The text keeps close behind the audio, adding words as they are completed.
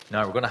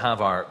Now, we're going to have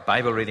our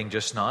Bible reading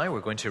just now. We're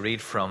going to read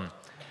from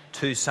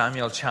 2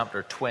 Samuel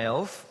chapter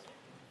 12.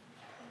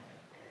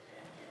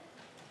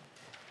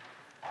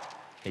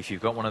 If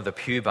you've got one of the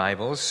Pew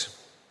Bibles,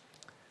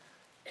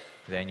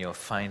 then you'll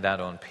find that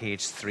on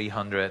page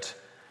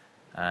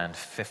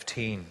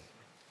 315.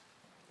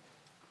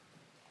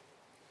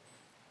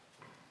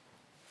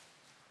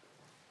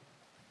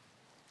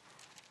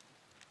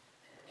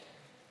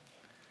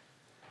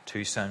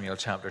 Two Samuel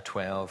chapter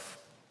 12.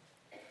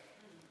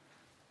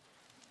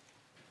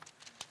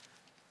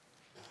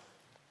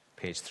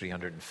 Page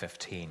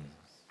 315.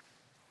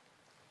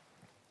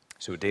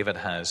 So David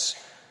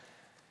has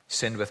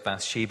sinned with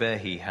Bathsheba.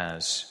 He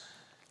has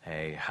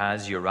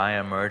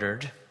Uriah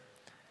murdered.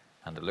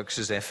 And it looks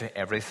as if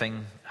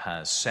everything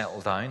has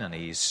settled down and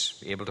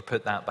he's able to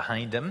put that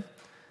behind him.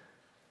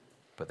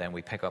 But then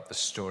we pick up the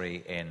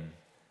story in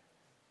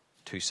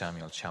 2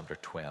 Samuel chapter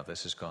 12.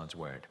 This is God's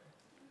word.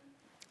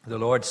 The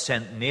Lord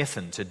sent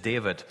Nathan to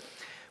David.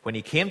 When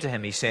he came to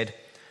him, he said,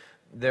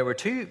 "There were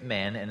two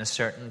men in a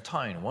certain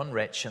town, one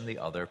rich and the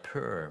other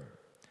poor.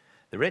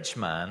 The rich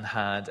man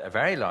had a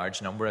very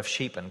large number of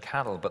sheep and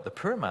cattle, but the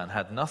poor man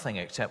had nothing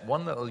except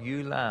one little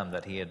ewe lamb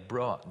that he had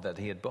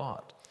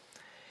bought.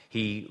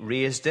 He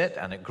raised it,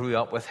 and it grew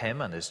up with him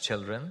and his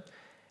children.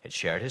 It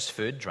shared his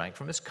food, drank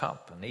from his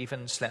cup, and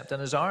even slept in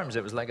his arms.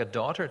 It was like a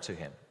daughter to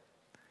him.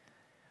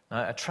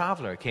 Now a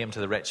traveler came to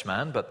the rich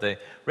man, but the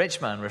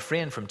rich man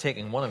refrained from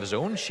taking one of his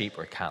own sheep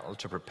or cattle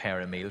to prepare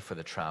a meal for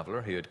the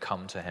traveler who had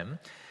come to him.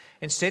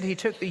 Instead, he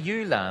took the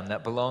ewe lamb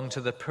that belonged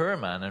to the poor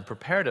man and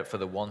prepared it for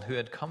the one who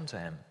had come to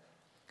him."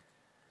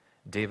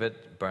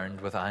 David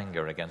burned with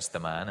anger against the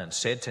man and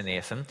said to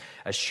Nathan,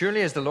 "As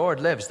surely as the Lord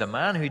lives, the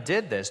man who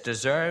did this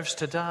deserves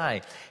to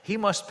die. He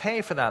must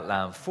pay for that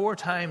lamb 4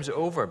 times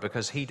over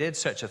because he did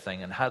such a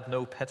thing and had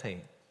no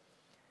pity."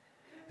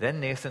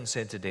 Then Nathan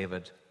said to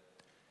David,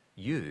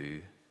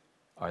 "You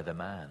are the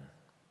man.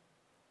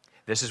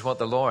 This is what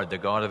the Lord, the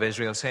God of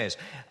Israel, says.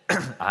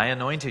 I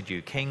anointed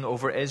you king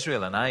over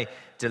Israel, and I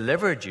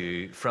delivered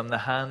you from the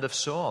hand of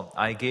Saul.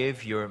 I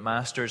gave your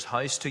master's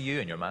house to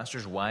you and your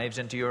master's wives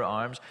into your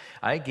arms.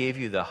 I gave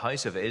you the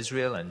house of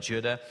Israel and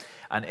Judah.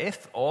 And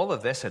if all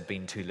of this had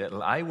been too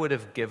little, I would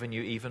have given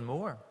you even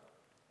more.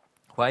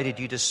 Why did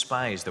you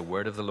despise the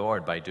word of the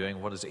Lord by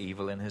doing what is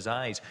evil in his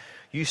eyes?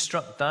 You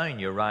struck down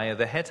Uriah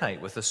the Hittite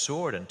with a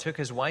sword and took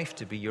his wife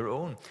to be your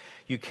own.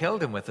 You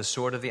killed him with the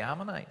sword of the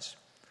Ammonites.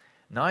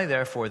 Now,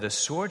 therefore, the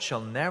sword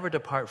shall never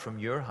depart from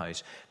your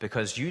house,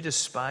 because you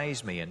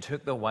despised me and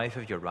took the wife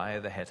of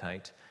Uriah the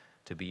Hittite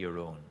to be your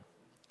own.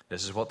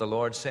 This is what the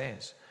Lord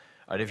says.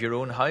 Out of your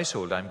own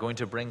household I am going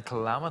to bring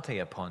calamity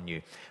upon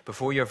you.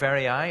 Before your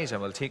very eyes I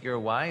will take your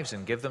wives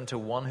and give them to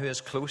one who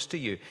is close to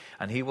you,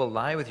 and he will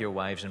lie with your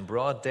wives in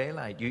broad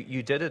daylight.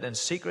 You did it in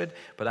secret,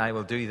 but I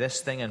will do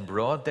this thing in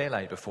broad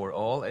daylight before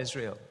all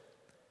Israel."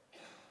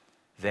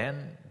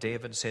 Then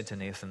David said to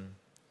Nathan,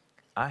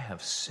 "I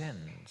have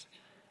sinned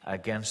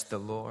against the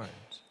Lord."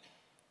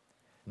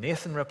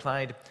 Nathan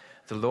replied,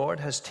 "The Lord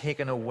has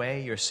taken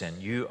away your sin.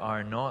 You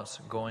are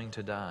not going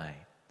to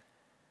die.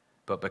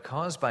 But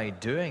because by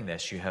doing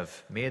this you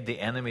have made the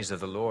enemies of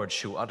the Lord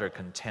show utter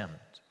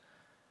contempt,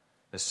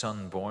 the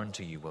son born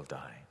to you will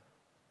die."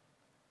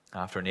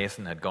 After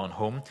Nathan had gone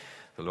home,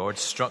 the Lord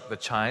struck the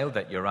child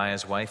that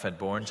Uriah's wife had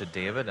borne to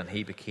David, and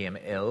he became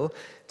ill.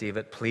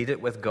 David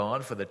pleaded with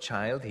God for the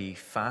child. He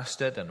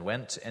fasted and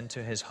went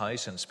into his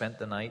house and spent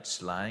the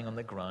nights lying on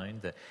the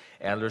ground. The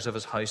elders of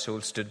his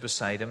household stood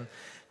beside him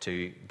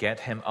to get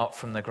him up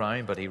from the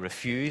ground, but he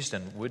refused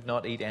and would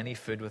not eat any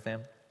food with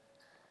them.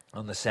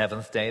 On the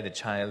 7th day, the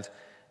child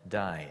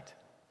died.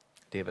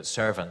 David's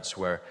servants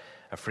were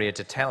afraid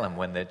to tell him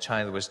when the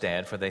child was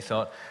dead, for they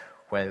thought,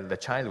 "While the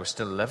child was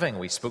still living,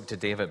 we spoke to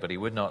David, but he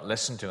would not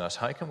listen to us.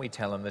 How can we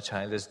tell him the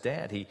child is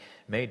dead? He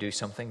may do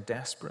something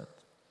desperate."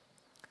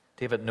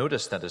 David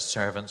noticed that his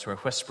servants were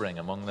whispering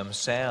among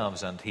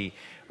themselves, and he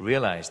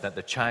realized that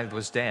the child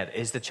was dead.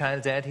 "Is the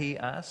child dead?" he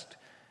asked.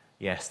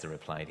 "Yes," they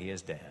replied, "he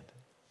is dead."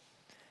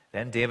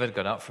 Then David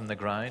got up from the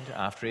ground.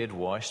 After he had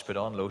washed, put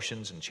on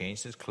lotions, and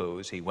changed his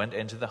clothes, he went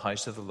into the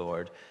house of the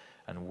Lord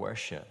and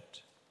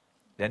worshipped.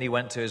 Then he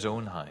went to his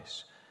own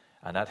house,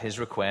 and at his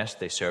request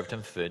they served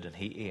him food, and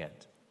he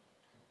ate.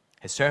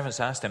 His servants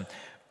asked him,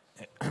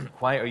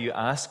 "Why are you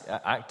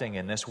acting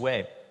in this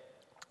way?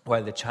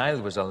 While the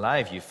child was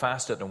alive, you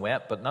fasted and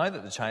wept, but now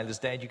that the child is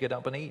dead, you get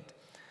up and eat."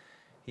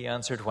 He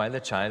answered, "While the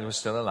child was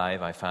still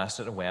alive, I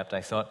fasted and wept.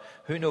 I thought,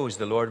 who knows,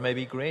 the Lord may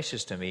be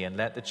gracious to me and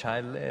let the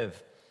child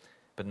live.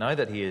 But now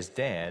that he is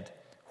dead,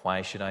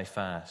 why should I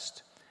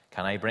fast?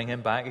 Can I bring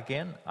him back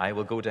again? I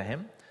will go to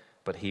him,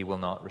 but he will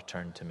not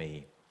return to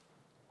me."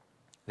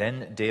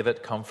 Then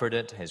David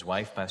comforted his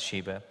wife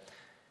Bathsheba,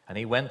 and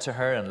he went to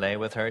her and lay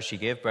with her. She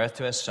gave birth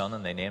to a son,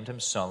 and they named him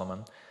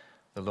Solomon.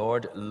 The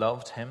Lord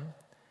loved him,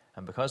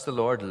 and because the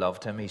Lord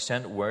loved him, he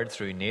sent word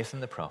through Nathan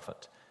the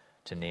prophet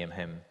to name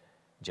him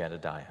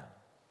Jedediah.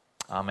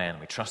 Amen.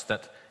 We trust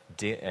that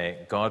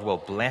God will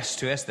bless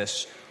to us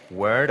this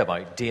word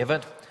about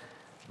David.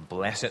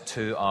 Bless it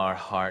to our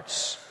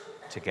hearts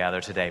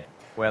together today.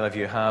 Well, if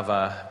you have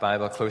a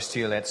Bible close to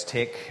you, let's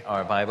take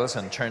our Bibles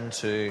and turn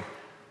to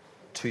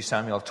 2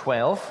 Samuel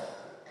 12.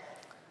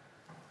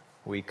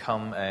 We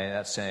come,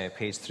 that's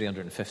page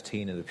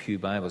 315 of the Pew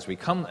Bibles. We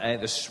come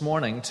this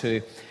morning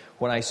to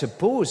what I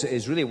suppose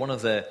is really one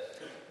of the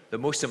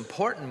most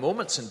important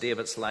moments in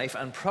David's life,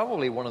 and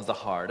probably one of the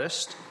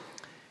hardest,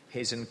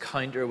 his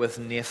encounter with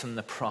Nathan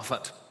the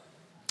prophet.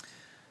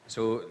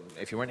 So,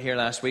 if you weren't here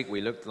last week,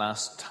 we looked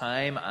last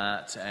time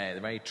at the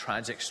very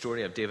tragic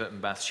story of David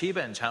and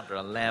Bathsheba in chapter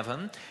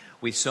 11.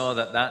 We saw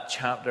that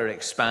chapter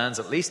expands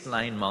at least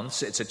 9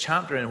 months. It's a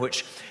chapter in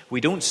which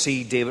we don't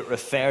see David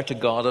refer to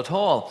God at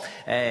all.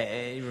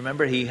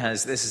 Remember,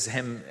 this is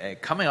him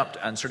coming up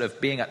and sort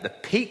of being at the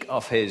peak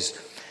of his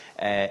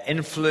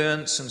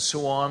influence and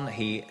so on.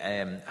 He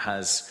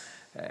has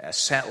a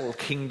settled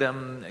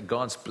kingdom,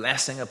 God's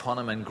blessing upon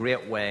him in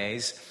great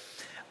ways.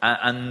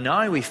 And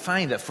now we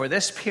find that for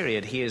this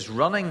period, he is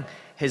running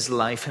his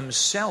life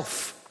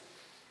himself.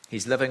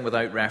 He's living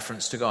without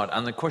reference to God.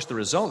 And of course, the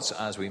results,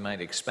 as we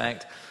might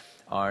expect,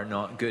 are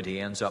not good.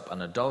 He ends up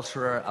an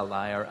adulterer, a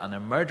liar, and a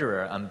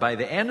murderer. And by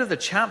the end of the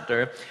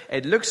chapter,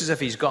 it looks as if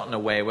he's gotten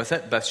away with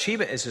it.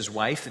 Bathsheba is his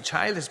wife. The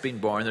child has been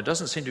born. There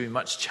doesn't seem to be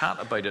much chat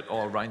about it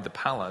all around the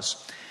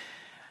palace.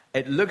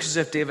 It looks as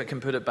if David can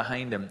put it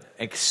behind him,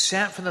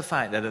 except for the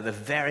fact that at the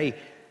very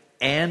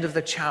end of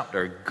the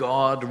chapter,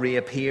 God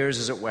reappears,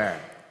 as it were.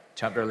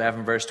 Chapter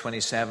 11, verse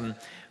 27,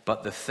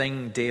 but the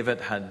thing David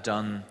had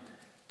done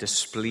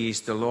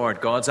displeased the Lord.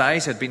 God's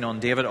eyes had been on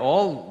David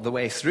all the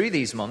way through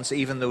these months,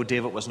 even though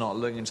David was not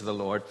looking to the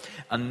Lord.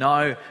 And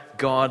now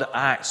God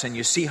acts. And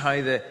you see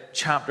how the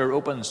chapter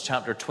opens,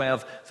 chapter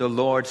 12, the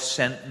Lord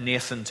sent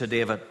Nathan to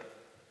David.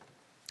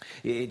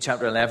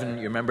 Chapter 11,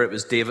 you remember it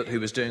was David who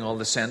was doing all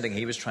the sending.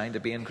 He was trying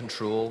to be in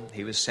control.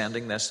 He was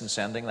sending this and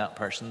sending that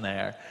person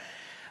there.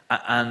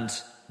 And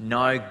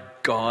now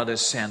God is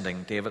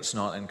sending. David's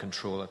not in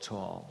control at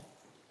all.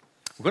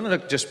 We're going to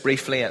look just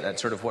briefly at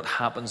sort of what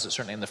happens,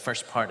 certainly in the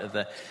first part of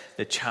the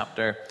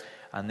chapter,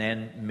 and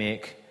then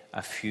make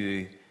a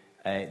few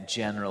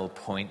general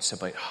points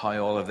about how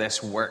all of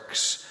this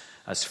works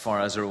as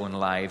far as our own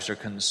lives are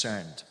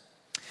concerned.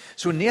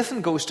 So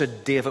Nathan goes to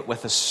David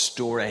with a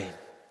story.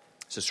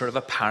 It's a sort of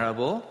a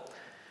parable,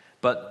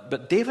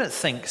 but David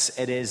thinks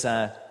it is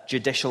a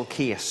judicial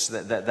case,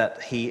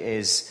 that he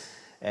is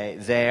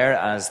there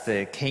as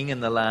the king in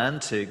the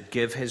land to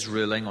give his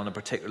ruling on a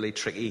particularly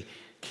tricky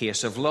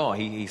case of law.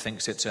 He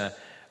thinks it's a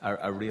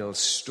real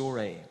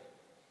story.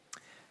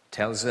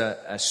 Tells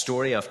a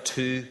story of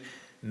two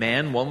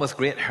men, one with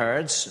great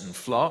herds and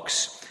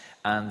flocks,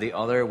 and the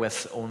other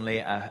with only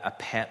a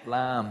pet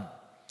lamb.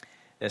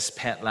 This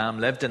pet lamb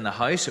lived in the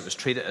house. It was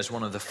treated as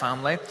one of the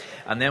family.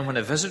 And then when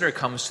a visitor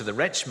comes to the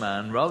rich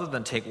man, rather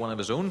than take one of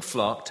his own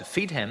flock to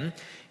feed him,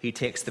 he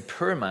takes the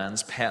poor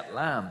man's pet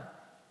lamb.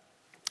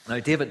 Now,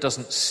 David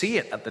doesn't see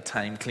it at the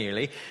time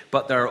clearly,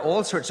 but there are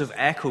all sorts of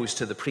echoes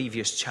to the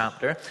previous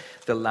chapter.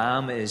 The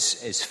lamb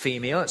is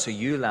female. It's a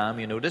ewe lamb,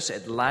 you notice.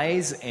 It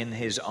lies in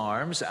his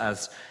arms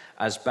as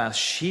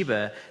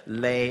Bathsheba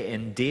lay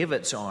in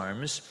David's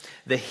arms.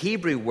 The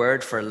Hebrew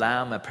word for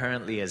lamb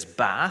apparently is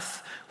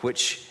bath,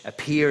 which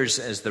appears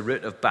as the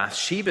root of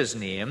Bathsheba's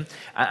name.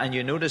 And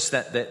you notice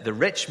that the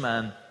rich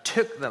man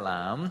took the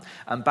lamb,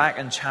 and back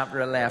in chapter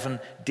 11,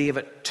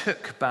 David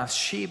took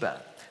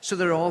Bathsheba. So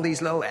there are all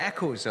these little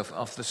echoes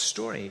of the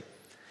story.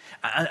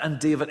 And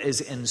David is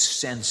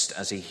incensed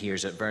as he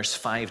hears it. Verse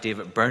 5,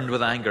 David burned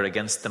with anger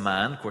against the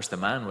man. Of course, the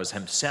man was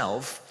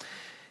himself.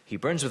 He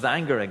burns with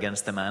anger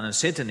against the man and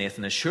said to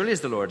Nathan, as surely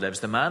as the Lord lives,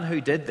 the man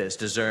who did this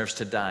deserves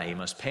to die. He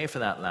must pay for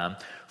that lamb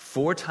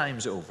 4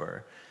 times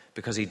over,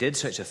 because he did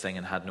such a thing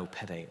and had no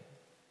pity.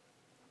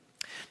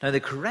 Now, the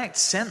correct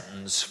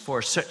sentence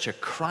for such a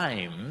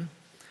crime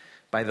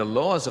by the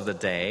laws of the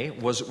day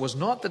was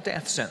not the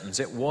death sentence.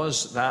 It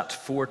was that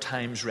 4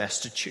 times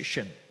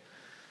restitution.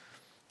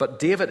 But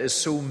David is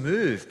so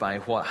moved by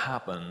what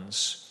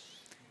happens,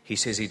 he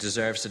says he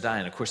deserves to die.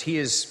 And of course, he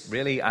is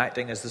really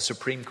acting as the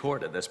Supreme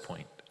Court at this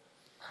point.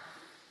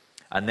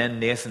 And then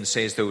Nathan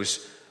says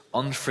those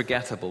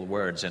unforgettable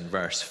words in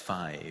verse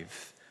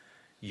 5,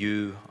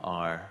 you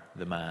are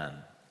the man.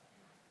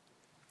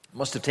 It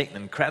must have taken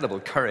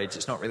incredible courage.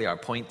 It's not really our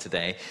point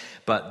today,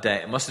 but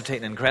it must have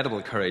taken incredible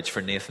courage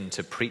for Nathan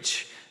to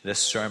preach this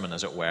sermon,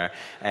 as it were.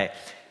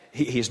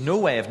 He has no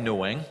way of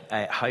knowing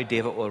how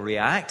David will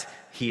react.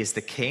 He is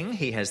the king.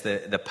 He has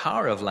the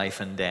power of life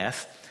and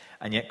death.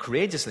 And yet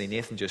courageously,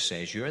 Nathan just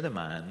says, you're the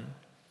man.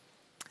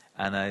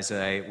 And as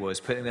I was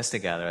putting this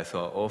together, I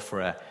thought,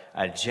 for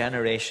a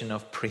generation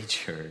of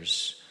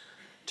preachers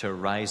to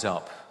rise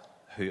up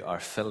who are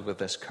filled with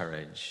this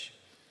courage.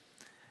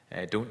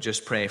 Don't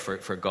just pray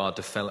for God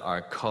to fill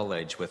our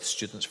college with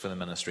students for the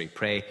ministry.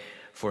 Pray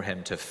for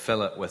him to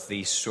fill it with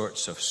these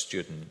sorts of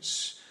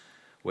students,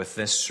 with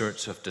this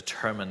sorts of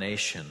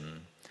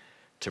determination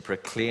to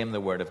proclaim the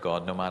word of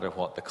God no matter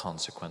what the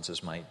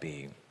consequences might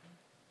be.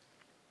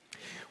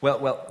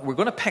 Well, we're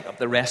going to pick up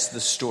the rest of the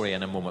story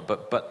in a moment,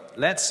 but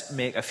let's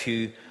make a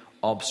few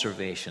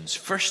observations.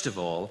 First of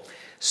all,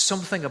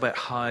 something about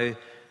how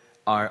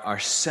our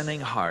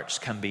sinning hearts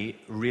can be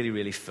really,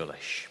 really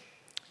foolish.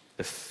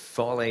 The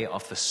folly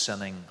of the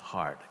sinning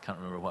heart. I can't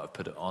remember what I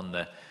put it on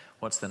the...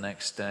 What's the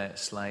next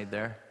slide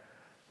there?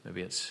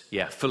 Maybe it's...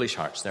 Yeah, foolish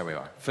hearts. There we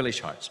are. Foolish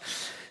hearts.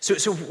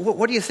 So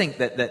what do you think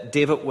that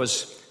David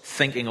was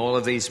thinking all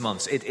of these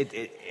months?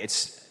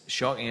 It's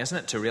shocking, isn't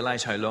it, to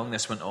realize how long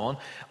this went on?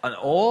 And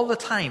all the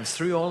time,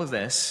 through all of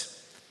this,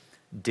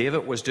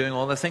 David was doing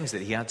all the things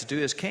that he had to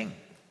do as king.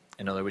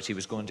 In other words, he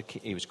was going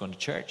to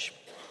church.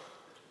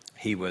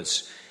 He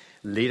was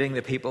leading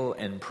the people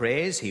in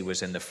praise. He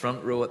was in the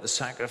front row at the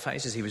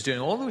sacrifices. He was doing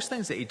all those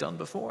things that he'd done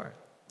before.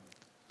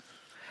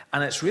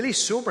 And it's really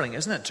sobering,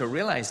 isn't it, to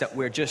realize that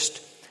we're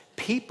just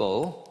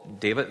people.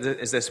 David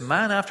is this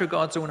man after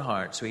God's own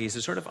heart. So he's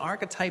a sort of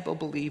archetypal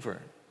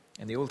believer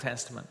in the Old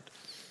Testament.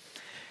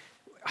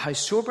 How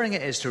sobering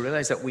it is to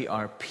realize that we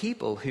are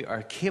people who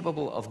are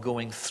capable of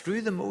going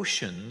through the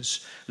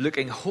motions,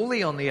 looking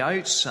holy on the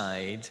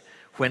outside,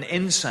 when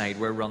inside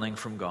we're running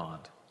from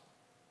God.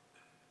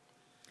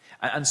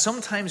 And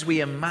sometimes we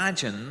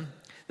imagine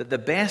that the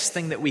best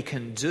thing that we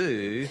can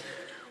do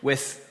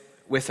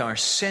with our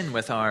sin,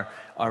 with our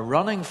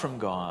running from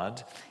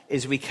God,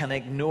 is we can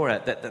ignore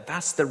it,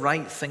 that's the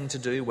right thing to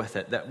do with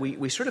it, that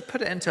we sort of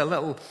put it into a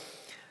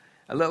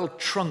little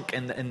trunk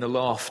in the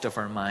loft of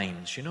our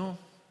minds, you know?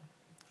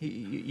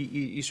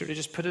 You sort of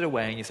just put it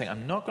away and you think,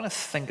 I'm not going to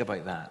think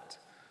about that.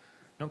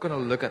 I'm not going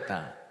to look at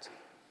that.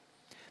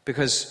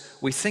 Because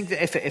we think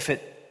that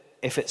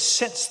if it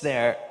sits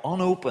there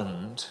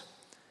unopened,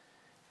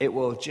 it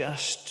will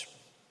just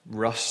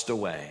rust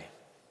away.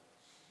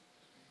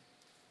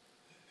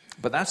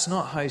 But that's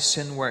not how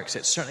sin works.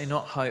 It's certainly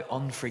not how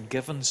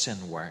unforgiven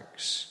sin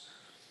works.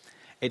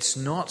 It's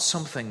not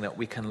something that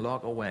we can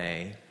lock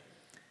away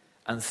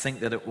and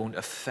think that it won't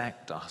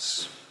affect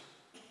us.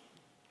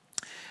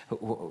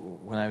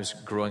 When I was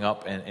growing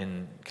up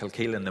in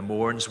Kilkeel in the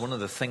Mournes, one of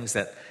the things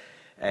that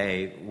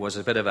was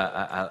a bit of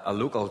a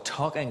local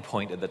talking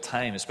point at the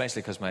time,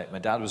 especially because my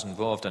dad was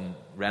involved in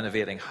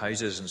renovating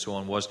houses and so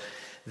on, was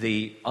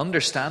the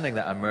understanding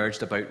that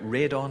emerged about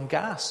radon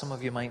gas. Some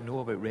of you might know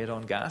about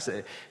radon gas.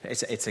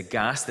 It's a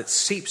gas that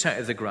seeps out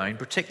of the ground,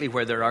 particularly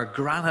where there are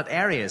granite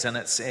areas, and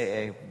it's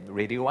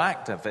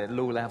radioactive,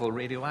 low-level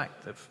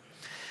radioactive.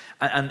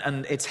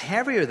 And it's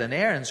heavier than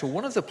air, and so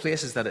one of the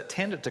places that it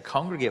tended to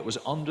congregate was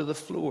under the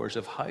floors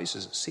of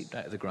houses. It seeped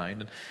out of the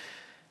ground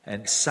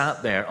and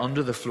sat there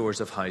under the floors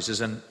of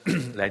houses, and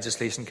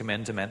legislation came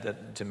in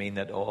to mean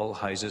that all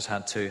houses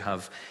had to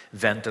have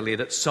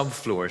ventilated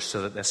subfloors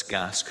so that this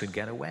gas could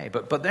get away.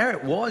 But there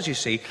it was, you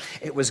see.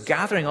 It was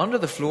gathering under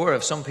the floor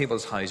of some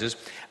people's houses,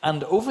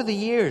 and over the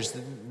years,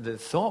 the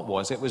thought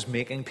was it was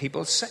making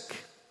people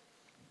sick.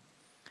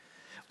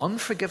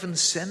 Unforgiven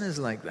sin is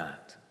like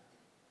that.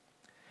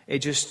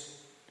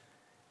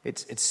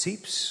 It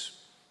seeps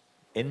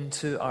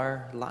into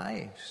our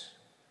lives.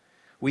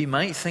 We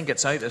might think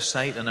it's out of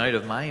sight and out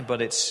of mind,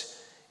 but it's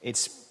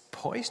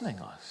poisoning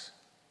us.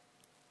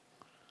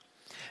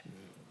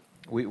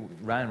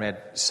 Ryan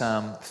read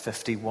Psalm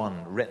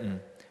 51, written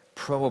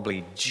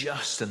probably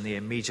just in the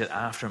immediate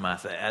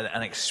aftermath,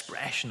 an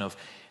expression of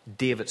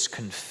David's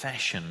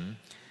confession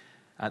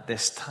at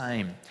this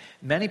time.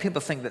 Many people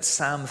think that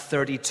Psalm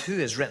 32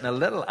 is written a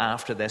little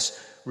after this,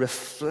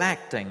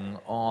 reflecting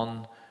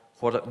on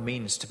what it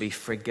means to be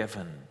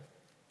forgiven.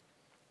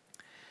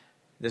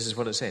 This is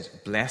what it says.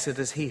 Blessed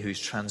is he whose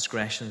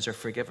transgressions are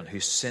forgiven,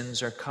 whose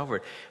sins are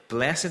covered.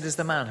 Blessed is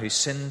the man whose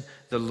sin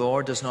the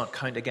Lord does not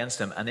count against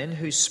him, and in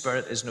whose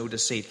spirit is no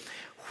deceit.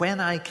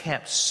 When I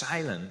kept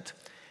silent,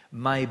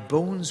 my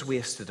bones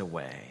wasted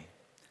away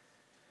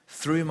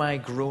through my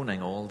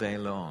groaning all day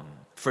long.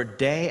 For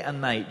day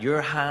and night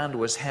your hand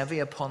was heavy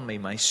upon me.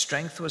 My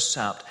strength was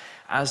sapped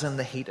as in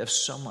the heat of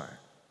summer.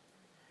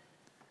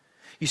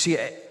 You see,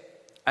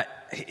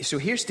 so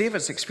here's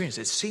David's experience.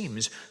 It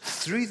seems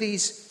through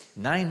these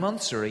 9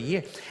 months or a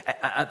year,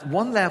 at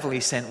one level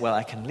he's saying, well,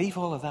 I can leave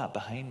all of that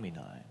behind me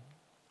now.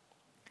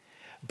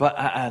 But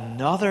at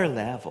another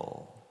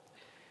level,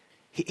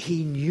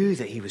 he knew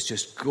that he was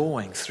just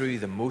going through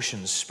the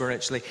motions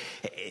spiritually.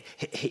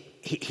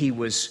 He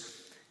was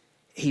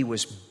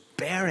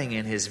bearing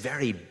in his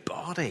very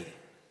body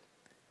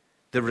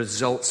the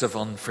results of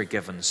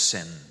unforgiven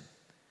sin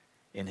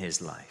in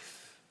his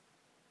life.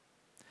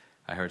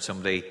 I heard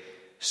somebody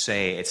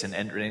say it's an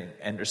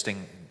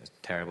interesting,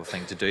 terrible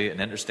thing to do, an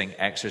interesting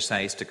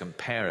exercise to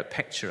compare a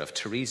picture of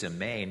Theresa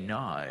May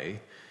now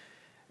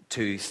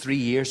to 3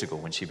 years ago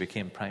when she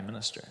became Prime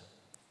Minister.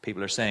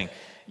 People are saying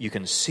you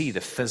can see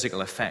the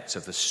physical effects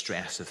of the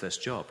stress of this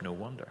job. No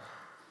wonder.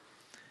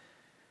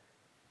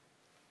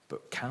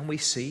 But can we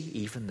see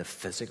even the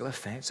physical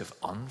effects of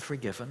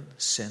unforgiven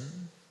sin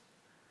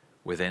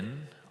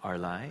within our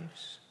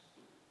lives?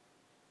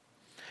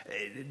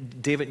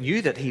 David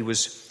knew that he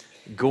was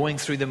going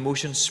through the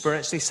motions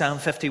spiritually. Psalm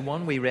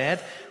 51 we read,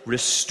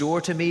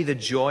 restore to me the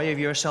joy of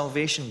your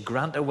salvation,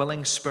 grant a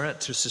willing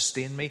spirit to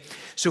sustain me.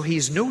 So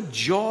he's no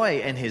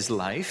joy in his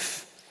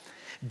life.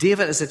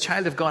 David, as a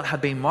child of God,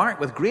 had been marked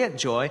with great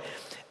joy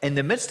in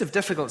the midst of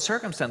difficult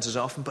circumstances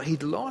often, but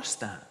he'd lost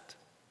that.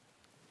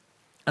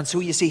 And so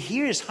you see,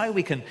 here's how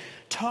we can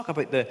talk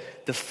about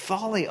the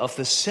folly of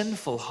the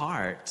sinful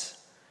heart.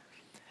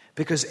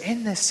 Because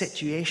in this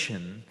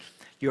situation,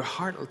 your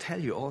heart will tell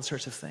you all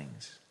sorts of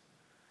things.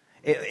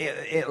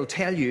 It'll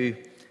tell you,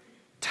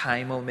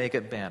 time will make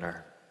it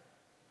better.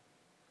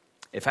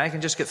 If I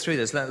can just get through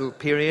this little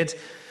period,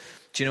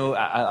 do you know,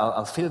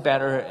 I'll feel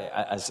better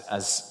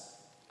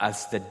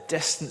as the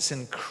distance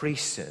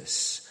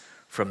increases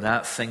from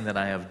that thing that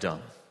I have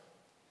done.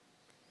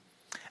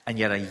 And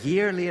yet a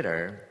year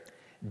later,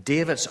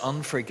 David's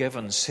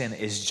unforgiven sin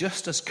is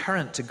just as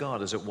current to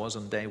God as it was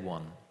on day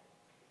one.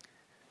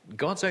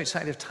 God's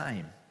outside of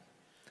time.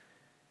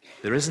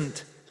 There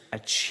isn't a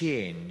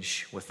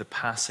change with the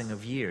passing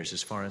of years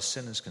as far as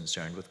sin is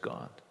concerned with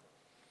God.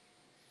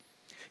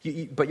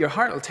 But your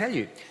heart will tell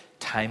you,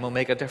 time will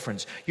make a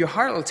difference. Your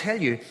heart will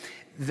tell you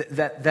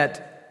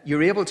that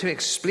you're able to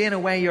explain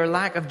away your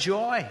lack of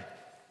joy.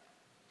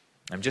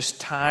 I'm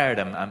just tired.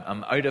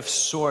 I'm out of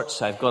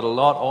sorts. I've got a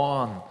lot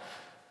on.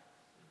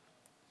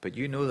 But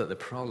you know that the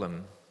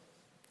problem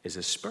is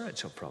a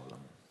spiritual problem.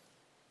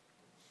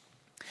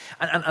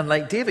 And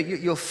like David,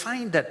 you'll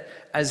find that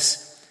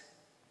as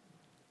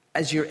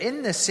you're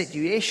in this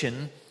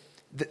situation,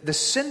 the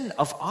sin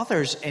of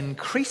others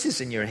increases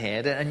in your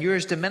head and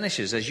yours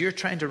diminishes. As you're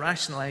trying to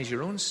rationalize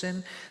your own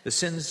sin, the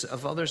sins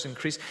of others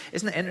increase.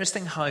 Isn't it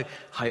interesting how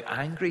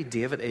angry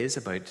David is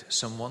about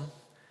someone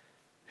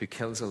who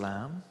kills a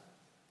lamb?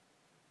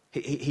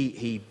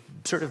 He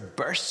sort of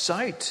bursts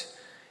out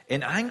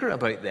in anger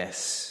about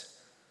this.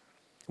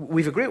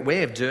 We've a great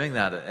way of doing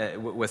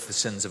that with the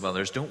sins of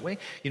others, don't we?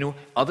 You know,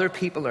 other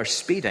people are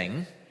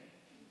speeding.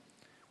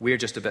 We're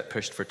just a bit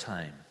pushed for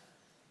time.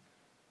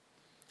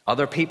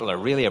 Other people are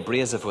really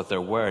abrasive with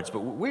their words, but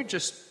we're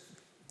just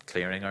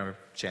clearing our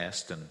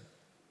chest and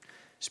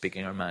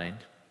speaking our mind.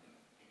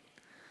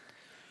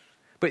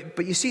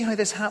 But you see how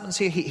this happens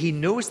here? He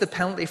knows the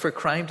penalty for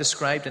crime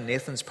described in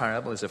Nathan's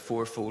parable is a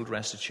fourfold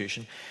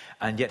restitution,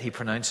 and yet he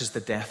pronounces the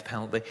death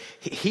penalty.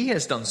 He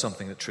has done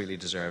something that truly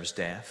deserves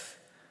death,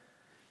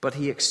 but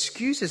he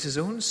excuses his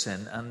own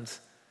sin and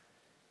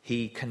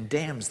he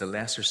condemns the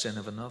lesser sin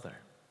of another.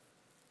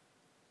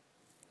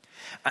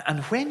 And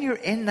when you're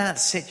in that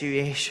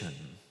situation,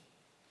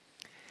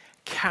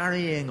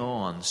 carrying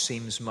on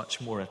seems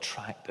much more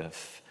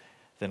attractive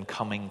than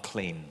coming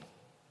clean.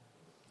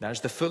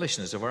 There's the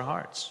foolishness of our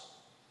hearts.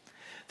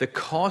 The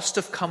cost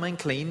of coming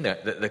clean,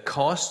 the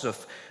cost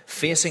of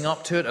facing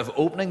up to it, of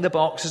opening the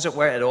box, as it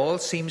were, it all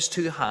seems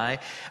too high.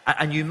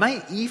 And you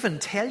might even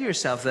tell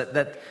yourself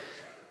that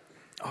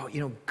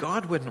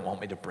God wouldn't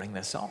want me to bring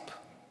this up.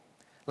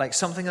 Like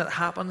something that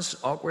happens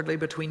awkwardly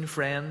between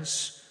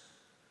friends,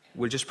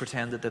 we'll just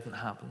pretend it didn't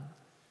happen.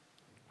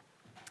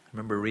 I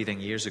remember reading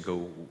years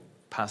ago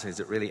a passage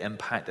that really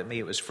impacted me.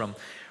 It was from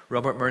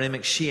Robert Murray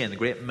McShane, a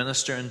great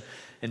minister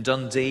in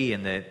Dundee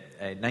in the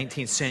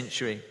 19th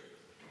century.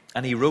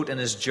 And he wrote in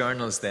his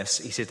journals this.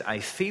 He said, "I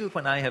feel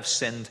when I have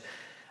sinned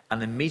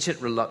an immediate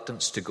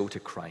reluctance to go to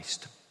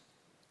Christ.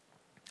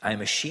 I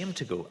am ashamed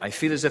to go. I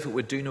feel as if it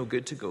would do no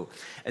good to go.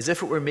 As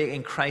if it were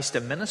making Christ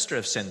a minister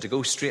of sin to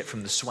go straight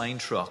from the swine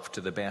trough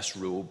to the best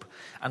robe,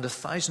 and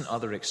 1,000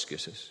 other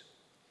excuses.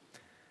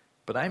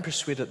 But I'm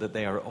persuaded that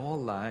they are all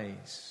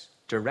lies,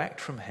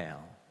 direct from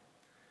hell."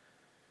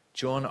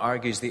 John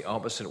argues the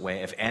opposite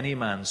way. If any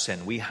man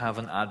sin, we have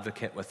an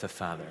advocate with the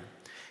Father.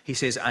 He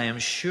says, "I am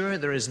sure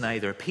there is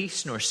neither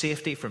peace nor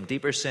safety from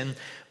deeper sin,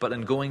 but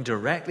in going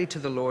directly to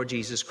the Lord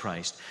Jesus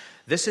Christ.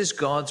 This is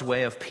God's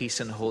way of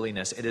peace and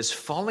holiness. It is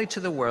folly to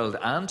the world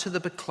and to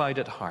the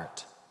beclouded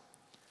heart,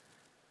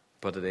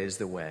 but it is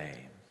the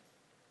way."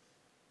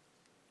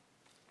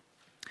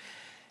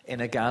 In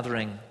a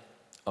gathering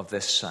of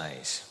this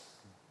size,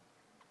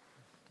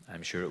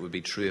 I'm sure it would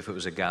be true if it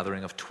was a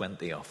gathering of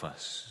 20 of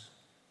us,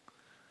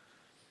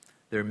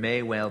 there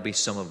may well be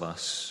some of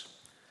us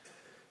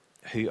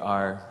who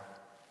are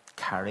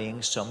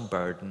carrying some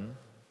burden,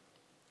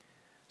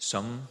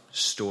 some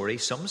story,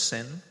 some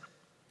sin,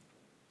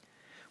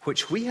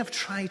 which we have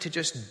tried to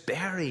just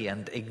bury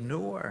and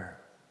ignore.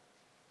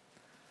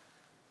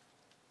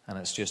 And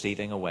it's just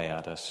eating away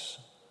at us.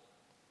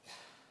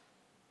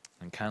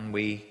 And can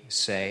we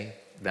say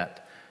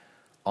that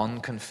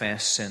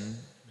unconfessed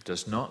sin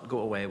does not go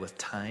away with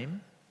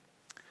time,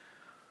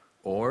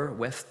 or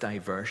with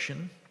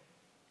diversion,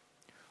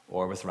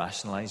 or with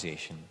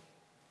rationalization?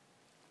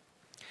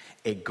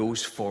 It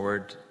goes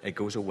forward, it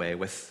goes away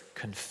with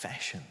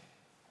confession.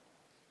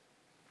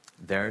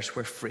 There's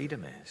where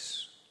freedom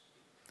is.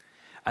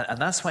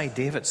 And that's why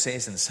David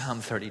says in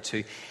Psalm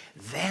 32,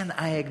 "Then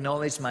I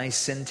acknowledged my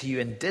sin to you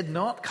and did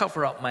not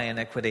cover up my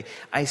iniquity.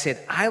 I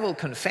said, I will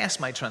confess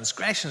my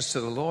transgressions to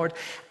the Lord,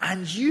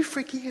 and you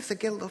forgave the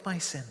guilt of my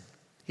sin."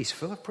 He's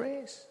full of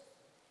praise.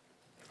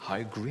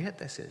 How great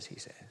this is, he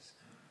says.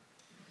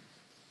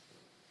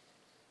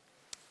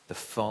 The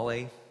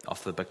folly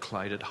of the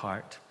beclouded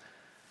heart,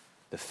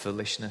 the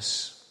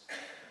foolishness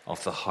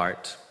of the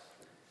heart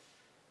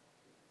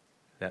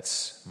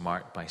that's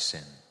marked by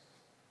sin.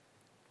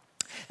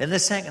 And the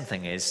second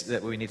thing is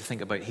that we need to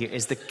think about here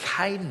is the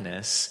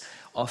kindness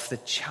of the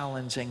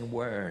challenging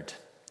word.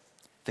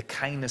 The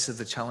kindness of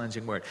the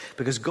challenging word.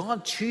 Because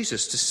God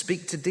chooses to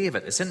speak to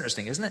David. It's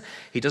interesting, isn't it?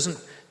 He doesn't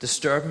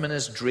disturb him in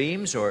his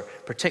dreams or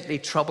particularly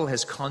trouble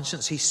his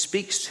conscience. He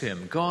speaks to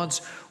him.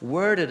 God's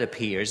word, it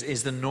appears,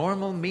 is the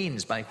normal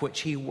means by which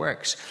he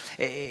works.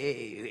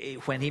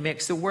 When he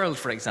makes the world,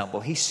 for example,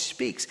 he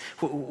speaks.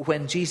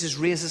 When Jesus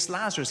raises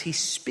Lazarus, he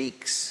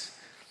speaks.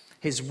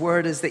 His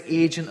word is the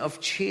agent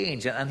of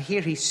change. And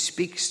here he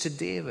speaks to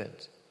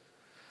David.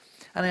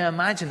 And I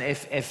imagine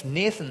if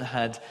Nathan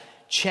had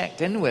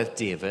checked in with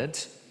David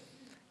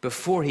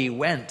before he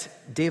went,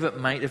 David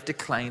might have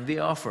declined the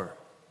offer.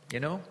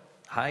 You know,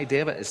 hi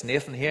David, it's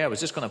Nathan here. I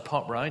was just going to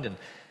pop round and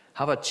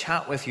have a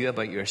chat with you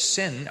about your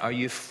sin. Are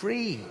you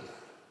free?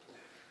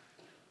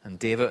 And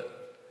David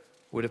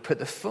would have put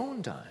the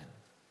phone down.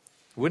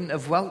 Wouldn't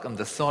have welcomed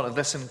the thought of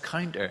this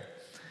encounter.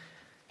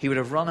 He would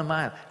have run a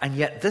mile. And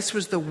yet this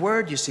was the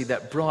word, you see,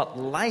 that brought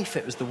life.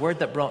 It was the word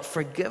that brought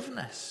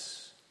forgiveness.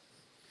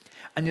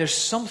 And there's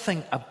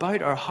something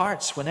about our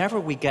hearts whenever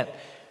we get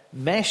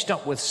meshed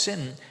up with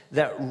sin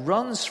that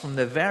runs from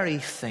the very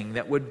thing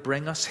that would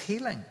bring us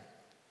healing.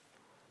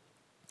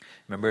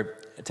 Remember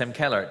Tim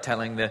Keller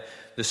telling the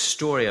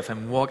story of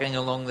him walking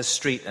along the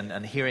street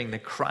and hearing the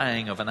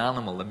crying of an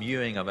animal, the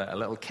mewing of a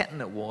little kitten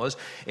it was.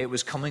 It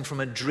was coming from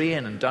a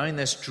drain, and down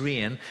this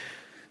drain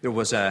there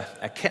was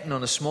a kitten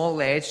on a small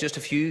ledge just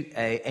a few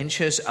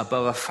inches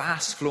above a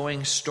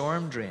fast-flowing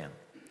storm drain.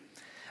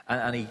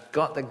 And he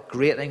got the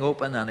grating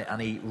open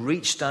and he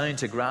reached down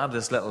to grab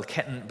this little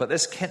kitten. But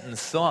this kitten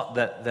thought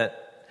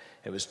that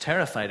it was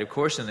terrified, of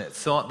course, and it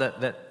thought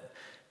that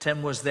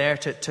Tim was there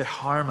to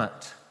harm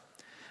it.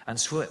 And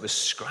so it was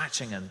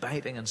scratching and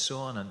biting and so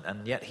on.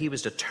 And yet he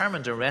was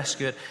determined to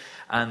rescue it.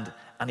 And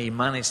he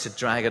managed to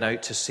drag it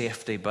out to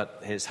safety,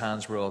 but his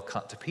hands were all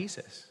cut to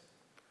pieces.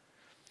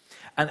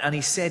 And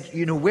he said,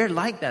 you know, we're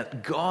like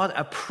that. God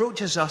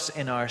approaches us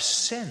in our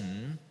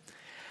sin,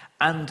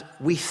 and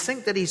we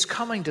think that he's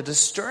coming to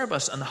disturb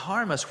us and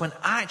harm us when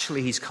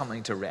actually he's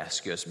coming to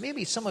rescue us.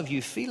 Maybe some of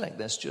you feel like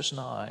this just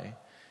now.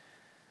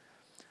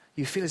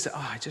 You feel as though,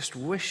 I just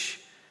wish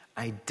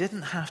I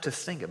didn't have to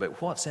think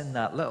about what's in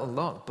that little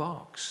locked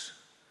box.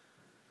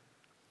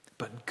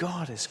 But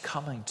God is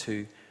coming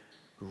to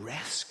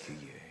rescue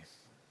you.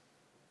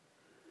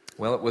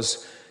 Well, it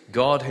was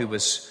God who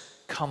was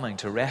coming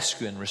to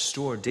rescue and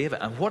restore David.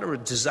 And what a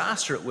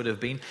disaster it would have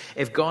been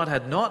if God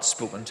had not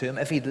spoken to him,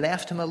 if he'd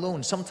left him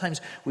alone. Sometimes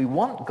we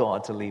want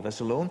God to leave us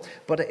alone,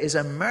 but it is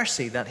a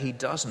mercy that he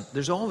doesn't.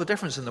 There's all the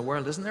difference in the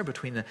world, isn't there,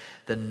 between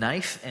the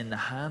knife in the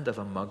hand of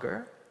a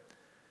mugger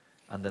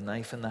and the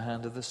knife in the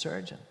hand of the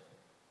surgeon.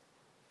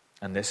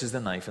 And this is the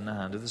knife in the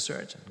hand of the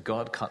surgeon.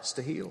 God cuts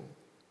to heal.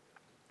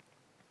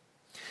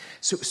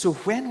 So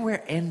when we're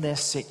in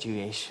this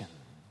situation,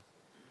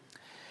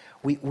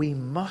 we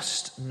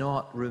must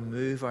not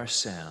remove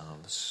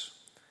ourselves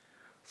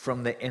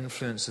from the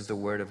influence of the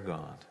Word of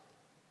God.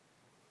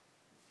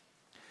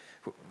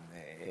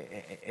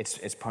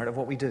 It's part of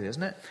what we do,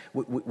 isn't it?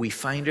 We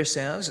find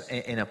ourselves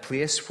in a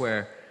place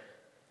where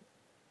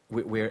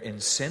we're in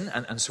sin,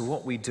 and so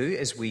what we do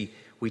is we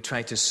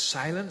try to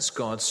silence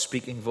God's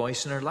speaking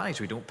voice in our lives.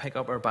 We don't pick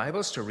up our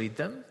Bibles to read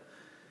them.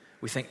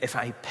 We think, if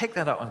I pick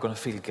that up, I'm going to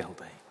feel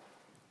guilty.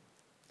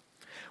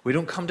 We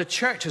don't come to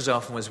church as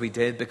often as we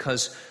did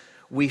because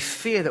we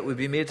fear that we'll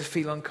be made to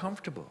feel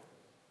uncomfortable.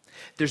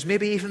 There's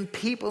maybe even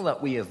people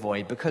that we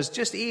avoid because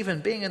just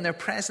even being in their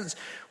presence,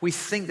 we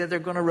think that they're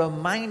going to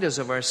remind us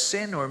of our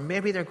sin, or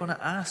maybe they're going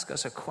to ask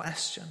us a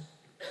question.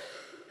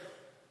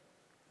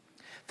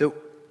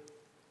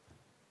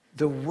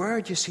 The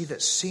word, you see,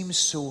 that seems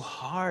so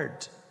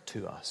hard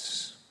to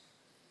us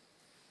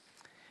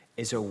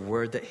is a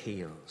word that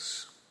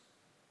heals.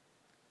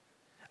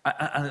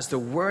 And it's the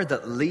word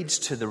that leads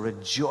to the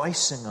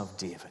rejoicing of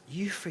David.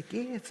 You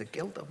forgave the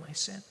guilt of my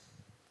sin.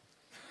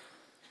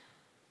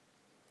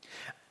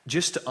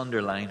 Just to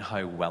underline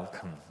how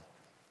welcome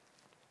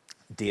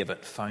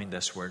David found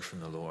this word from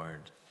the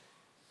Lord,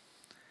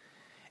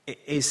 it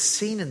is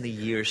seen in the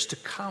years to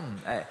come.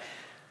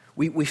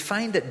 We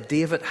find that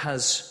David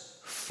has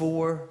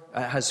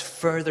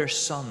further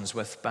sons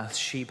with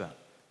Bathsheba.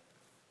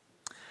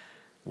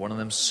 One of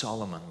them,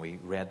 Solomon. We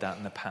read that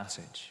in the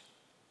passage.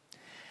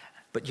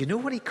 But you know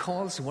what he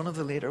calls one of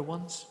the later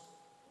ones?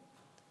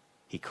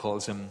 He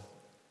calls him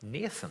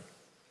Nathan.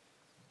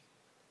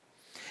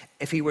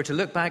 If he were to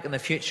look back in the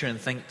future and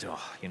think,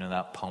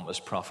 that pompous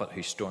prophet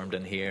who stormed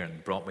in here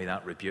and brought me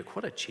that rebuke,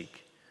 what a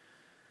cheek.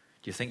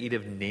 Do you think he'd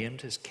have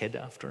named his kid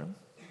after him?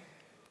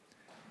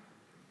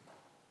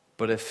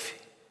 But if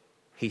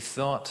he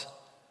thought,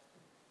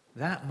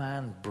 that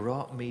man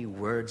brought me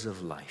words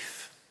of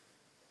life,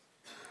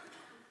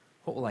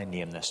 what will I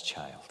name this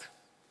child?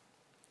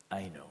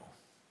 I know.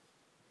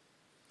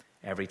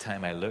 Every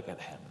time I look at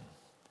him,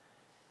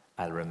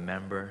 I'll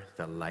remember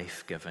the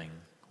life-giving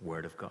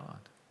Word of God.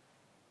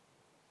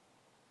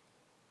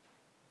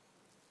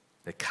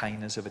 The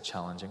kindness of a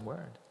challenging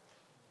word.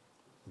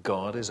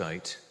 God is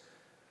out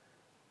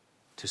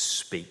to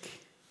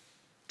speak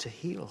to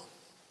heal.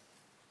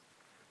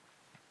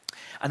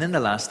 And then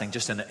the last thing,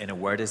 just in a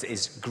word,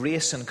 is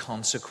grace and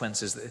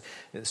consequences.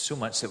 There's so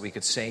much that we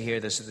could say here.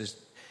 There's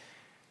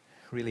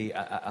really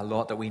a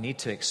lot that we need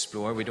to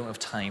explore. We don't have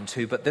time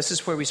to. But this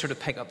is where we sort of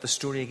pick up the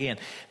story again.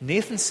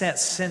 Nathan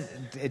sets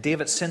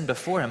David's sin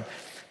before him.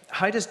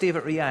 How does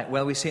David react?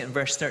 Well, we see it in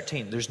verse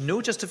 13. There's no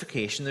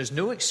justification. There's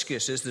no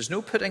excuses. There's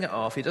no putting it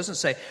off. He doesn't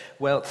say,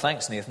 well,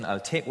 thanks, Nathan.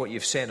 I'll take what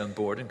you've said on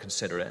board and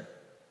consider it.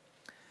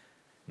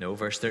 No,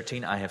 verse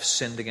 13, I have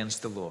sinned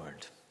against the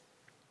Lord.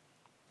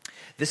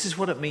 This is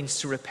what it means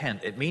to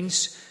repent. It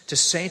means to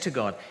say to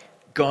God,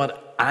 God,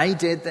 I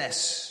did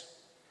this.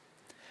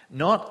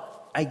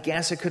 Not, I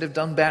guess I could have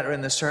done better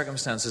in the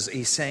circumstances.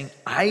 He's saying,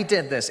 I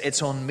did this.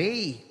 It's on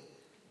me.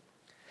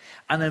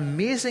 And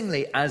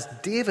amazingly, as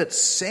David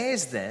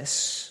says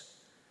this,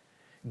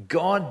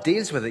 God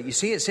deals with it. You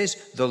see, it says,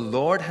 the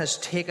Lord has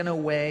taken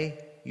away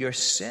your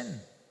sin.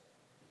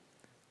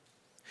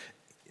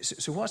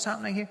 So what's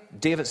happening here?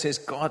 David says,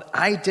 God,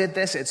 I did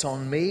this. It's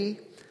on me.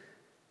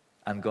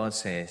 And God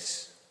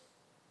says,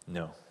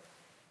 no,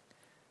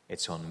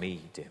 it's on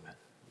me, David.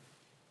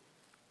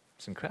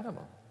 It's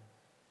incredible.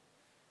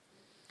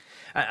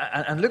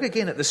 And look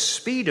again at the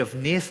speed of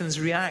Nathan's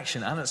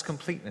reaction and its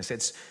completeness.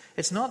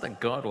 It's not that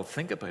God will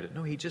think about it.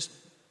 No, he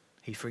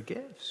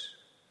forgives.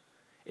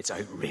 It's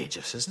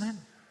outrageous, isn't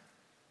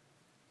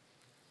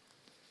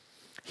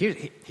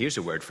it? Here's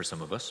a word for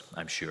some of us,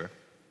 I'm sure.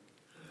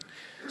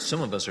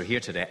 Some of us are here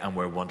today and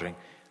we're wondering,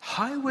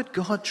 how would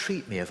God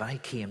treat me if I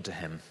came to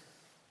him?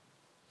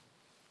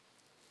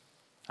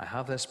 I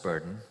have this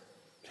burden.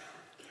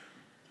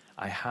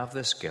 I have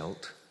this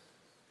guilt.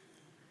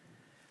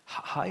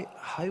 How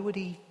would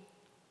he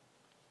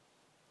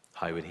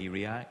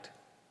react?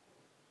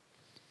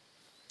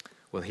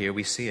 Well, here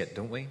we see it,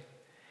 don't we?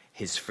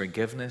 His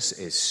forgiveness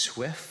is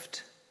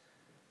swift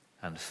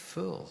and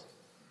full.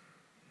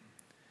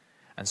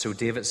 And so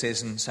David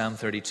says in Psalm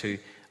 32,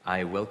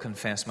 I will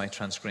confess my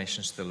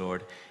transgressions to the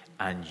Lord,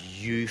 and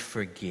you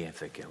forgave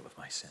the guilt of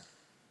my sin.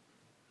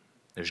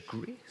 There's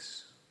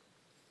grace.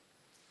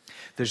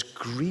 There's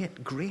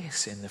great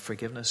grace in the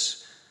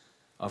forgiveness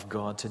of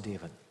God to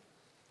David.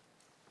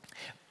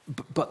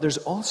 But there's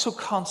also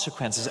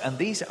consequences, and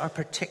these are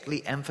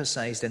particularly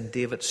emphasized in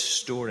David's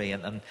story,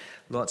 and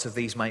lots of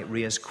these might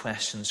raise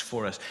questions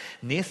for us.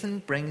 Nathan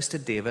brings to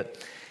David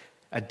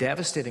a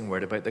devastating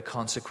word about the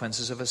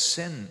consequences of his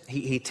sin.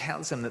 He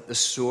tells him that the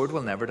sword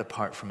will never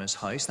depart from his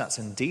house. That's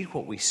indeed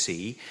what we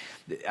see.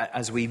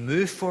 As we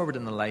move forward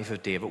in the life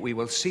of David, we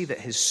will see that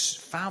his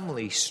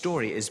family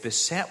story is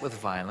beset with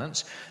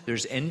violence.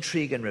 There's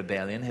intrigue and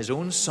rebellion. His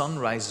own son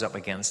rises up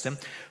against him.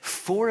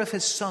 4 of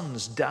his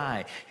sons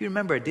die. You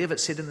remember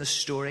David said in the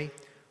story,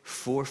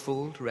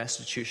 4-fold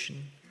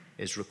restitution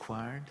is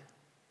required.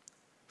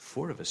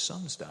 4 of his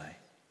sons die.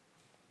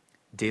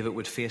 David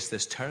would face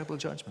this terrible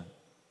judgment.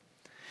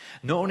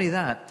 Not only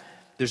that,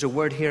 there's a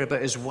word here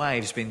about his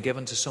wives being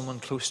given to someone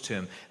close to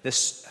him.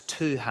 This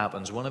too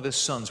happens. One of his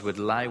sons would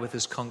lie with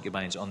his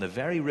concubines on the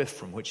very roof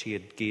from which he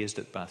had gazed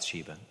at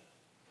Bathsheba.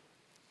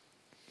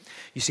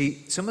 You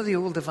see, some of the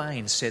old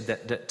divines said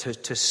that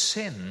to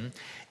sin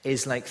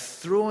is like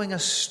throwing a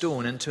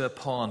stone into a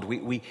pond.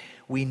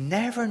 We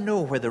never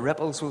know where the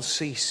ripples will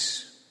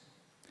cease,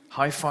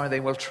 how far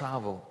they will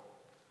travel.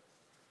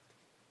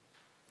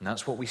 And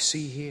that's what we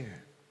see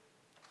here.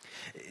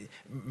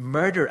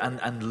 Murder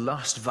and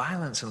lust,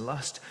 violence and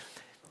lust,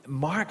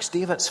 marks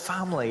David's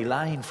family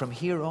line from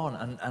here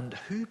on. And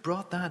who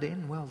brought that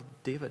in? Well,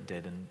 David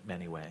did in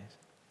many ways.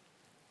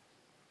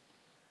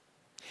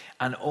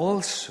 And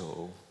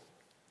also,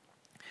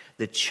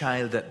 the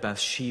child that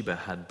Bathsheba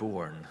had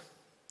born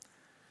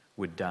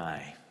would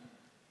die.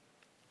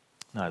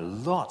 Now,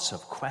 lots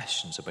of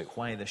questions about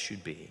why this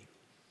should be.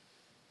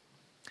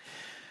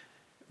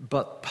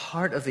 But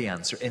part of the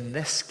answer in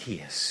this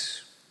case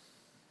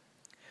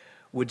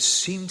would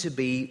seem to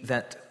be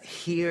that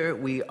here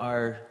we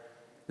are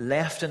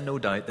left in no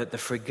doubt that the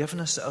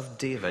forgiveness of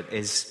David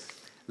is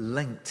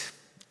linked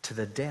to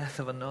the death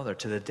of another,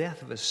 to the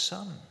death of his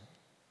son.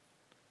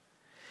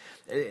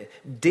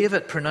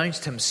 David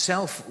pronounced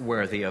himself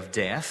worthy of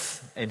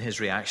death in his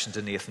reaction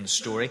to Nathan's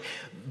story,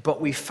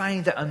 but we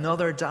find that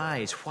another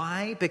dies.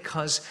 Why?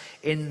 Because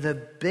in the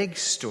big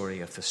story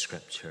of the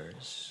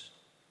Scriptures,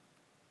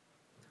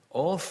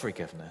 all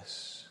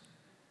forgiveness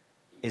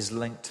is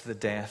linked to the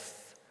death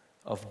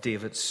of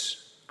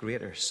David's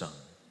greater son,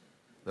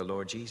 the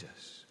Lord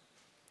Jesus.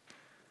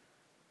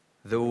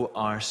 Though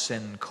our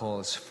sin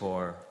calls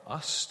for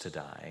us to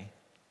die,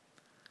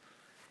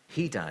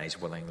 he dies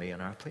willingly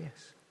in our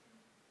place.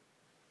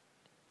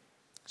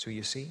 So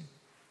you see,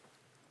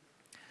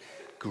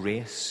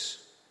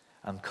 grace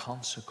and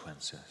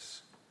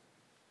consequences.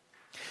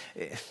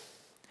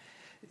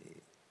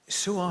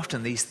 So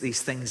often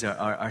these things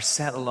are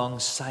set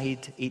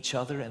alongside each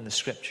other in the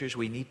Scriptures.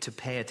 We need to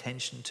pay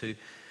attention to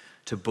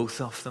both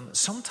of them.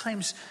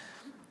 Sometimes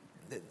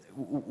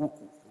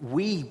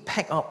we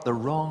pick up the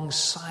wrong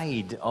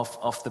side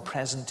of the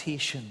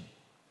presentation.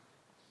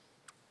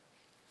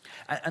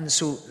 And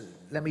so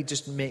let me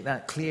just make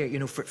that clear. You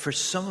know, for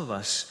some of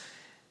us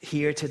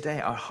here today,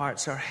 our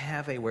hearts are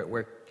heavy.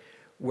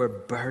 We're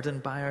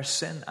burdened by our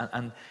sin.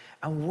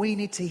 And we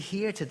need to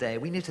hear today,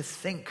 we need to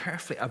think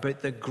carefully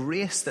about the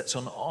grace that's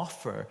on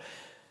offer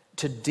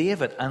to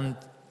David and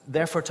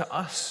therefore to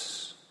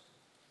us.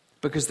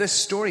 Because this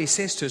story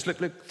says to us,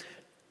 look,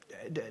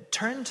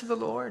 turn to the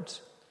Lord.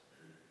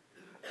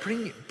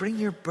 Bring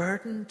your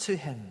burden to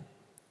him.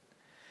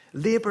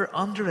 Labor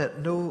under it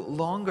no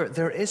longer.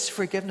 There is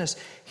forgiveness.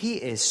 He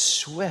is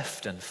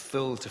swift and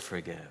full to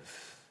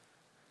forgive.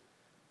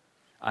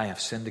 I have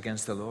sinned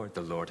against the Lord.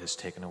 The Lord has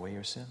taken away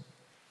your sin.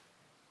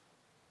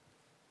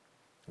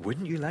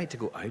 Wouldn't you like to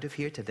go out of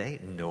here today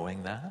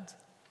knowing that?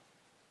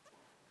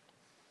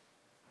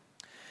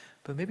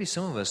 But maybe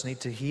some of us need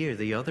to hear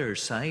the other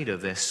side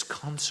of this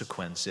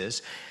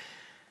consequences,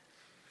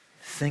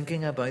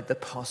 thinking about the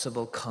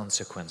possible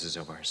consequences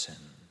of our sin.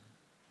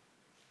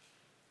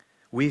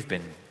 We've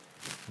been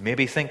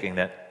maybe thinking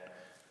that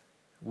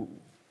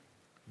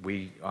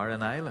we are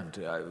an island.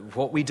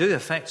 What we do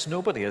affects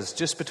nobody. It's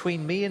just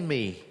between me and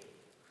me.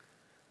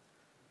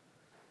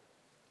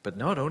 But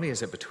not only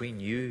is it between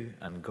you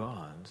and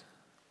God,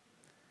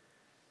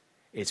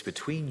 it's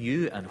between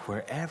you and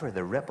wherever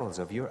the ripples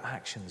of your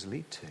actions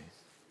lead to,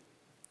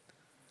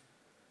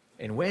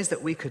 in ways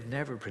that we could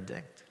never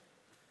predict.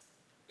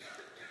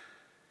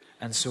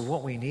 And so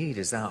what we need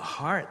is that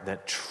heart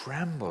that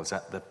trembles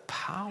at the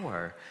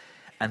power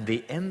and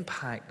the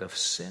impact of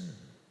sin,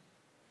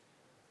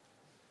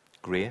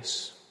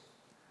 grace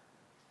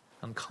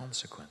and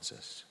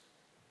consequences.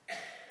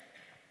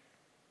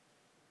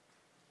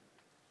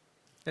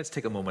 Let's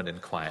take a moment in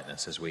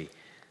quietness as we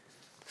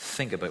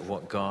think about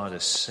what God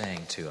is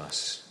saying to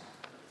us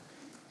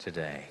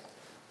today.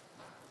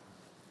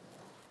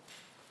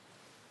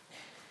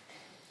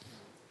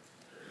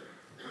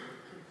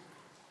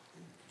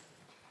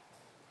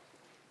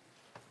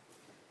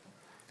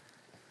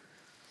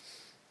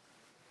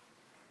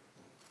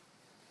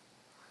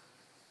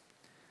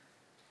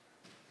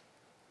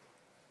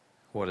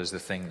 What is the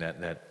thing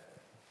that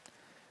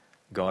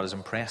God has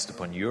impressed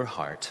upon your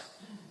heart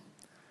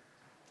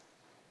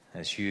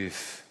as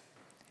you've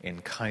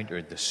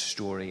encountered the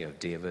story of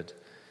David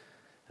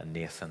and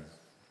Nathan,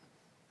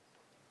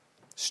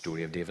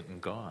 story of David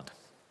and God?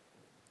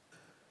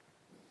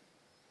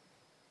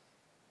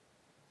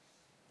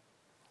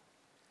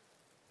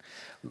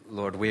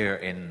 Lord, we're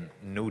in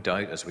no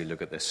doubt as we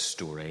look at this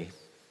story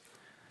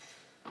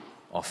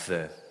of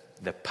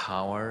the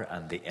power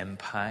and the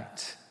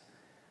impact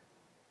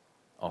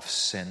of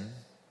sin,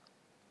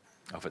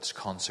 of its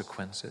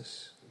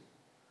consequences.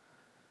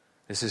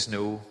 This is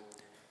no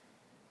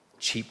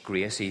cheap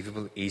grace,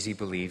 easy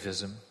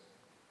believism.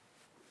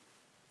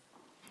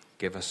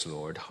 Give us,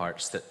 Lord,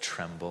 hearts that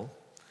tremble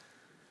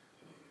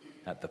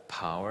at the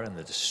power and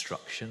the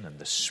destruction and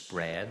the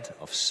spread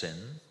of sin.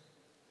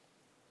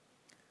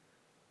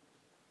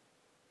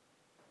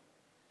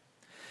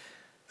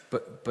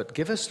 But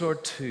give us,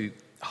 Lord, too,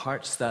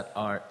 hearts that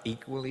are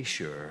equally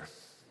sure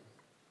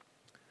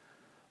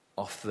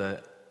of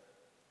the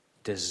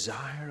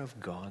desire of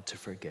God to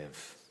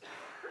forgive,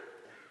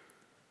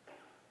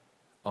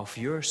 of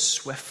your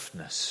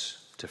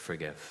swiftness to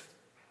forgive,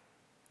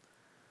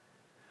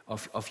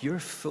 of your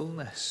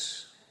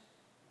fullness,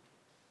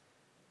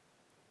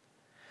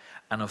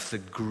 and of the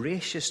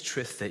gracious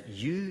truth that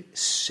you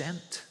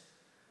sent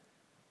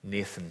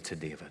Nathan to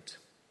David,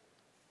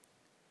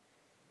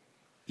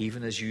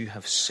 even as you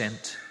have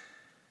sent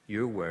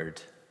your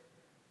word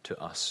to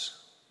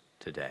us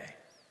today.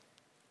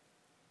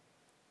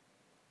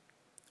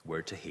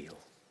 Word to heal.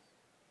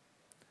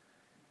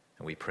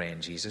 And we pray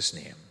in Jesus'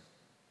 name.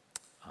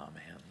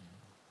 Amen.